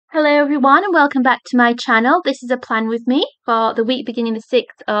everyone, and welcome back to my channel. This is a plan with me for the week beginning the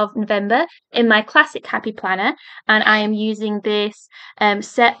 6th of November in my classic happy planner, and I am using this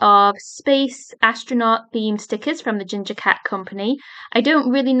set of space astronaut themed stickers from the Ginger Cat Company. I don't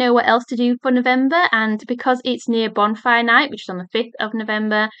really know what else to do for November, and because it's near bonfire night, which is on the 5th of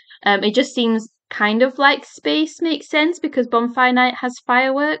November, it just seems kind of like space makes sense because bonfire night has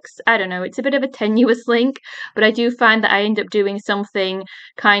fireworks. I don't know, it's a bit of a tenuous link, but I do find that I end up doing something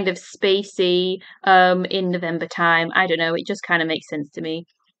kind of spacey in November time. I don't know, it just kind of makes sense to me.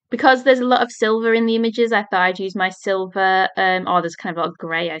 Because there's a lot of silver in the images, I thought I'd use my silver, or there's kind of a lot of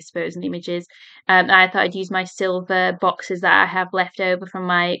grey, I suppose, in the images. I thought I'd use my silver boxes that I have left over from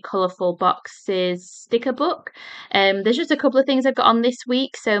my colourful boxes sticker book. There's just a couple of things I've got on this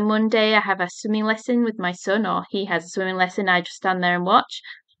week. So Monday, I have a swimming lesson with my son, or he has a swimming lesson. I just stand there and watch.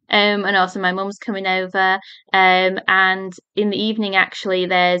 And also my mum's coming over. And in the evening, actually,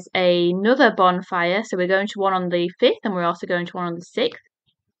 there's another bonfire. So we're going to one on the 5th, and we're also going to one on the 6th.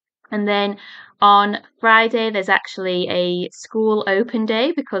 And then on Friday, there's actually a school open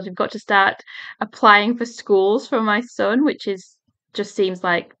day because we've got to start applying for schools for my son, which is just seems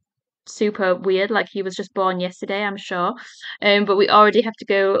like super weird. Like he was just born yesterday, I'm sure. But we already have to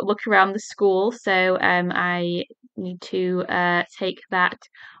go look around the school, so I need to take that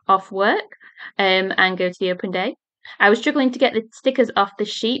off work and go to the open day. I was struggling to get the stickers off the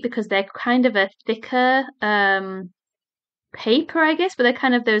sheet because they're kind of a thicker paper, I guess, but they're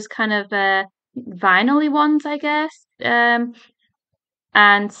kind of those kind of vinyl-y ones, I guess. And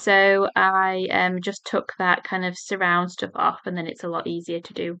so I just took that kind of surround stuff off, and then it's a lot easier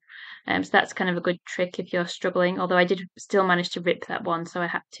to do. So that's kind of a good trick if you're struggling. Although I did still manage to rip that one, so I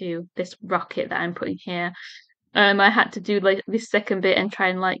had to this rocket that I'm putting here. I had to do like this second bit and try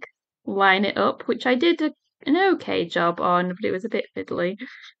and like line it up, which I did an okay job on, but it was a bit fiddly.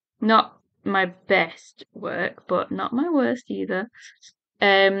 Not my best work, but not my worst either.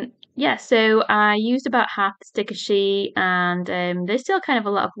 Yeah, so I used about half the sticker sheet, and there's still kind of a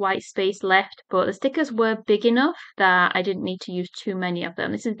lot of white space left, but the stickers were big enough that I didn't need to use too many of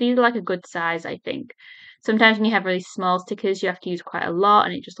them. These are like a good size, I think. Sometimes when you have really small stickers, you have to use quite a lot,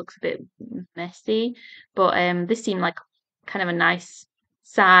 and it just looks a bit messy. But this seemed like kind of a nice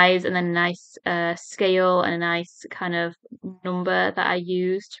size, and then a nice scale, and a nice kind of number that I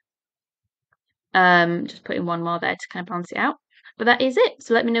used. Just putting one more there to kind of balance it out. But that is it.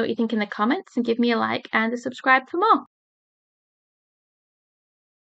 So let me know what you think in the comments and give me a like and a subscribe for more.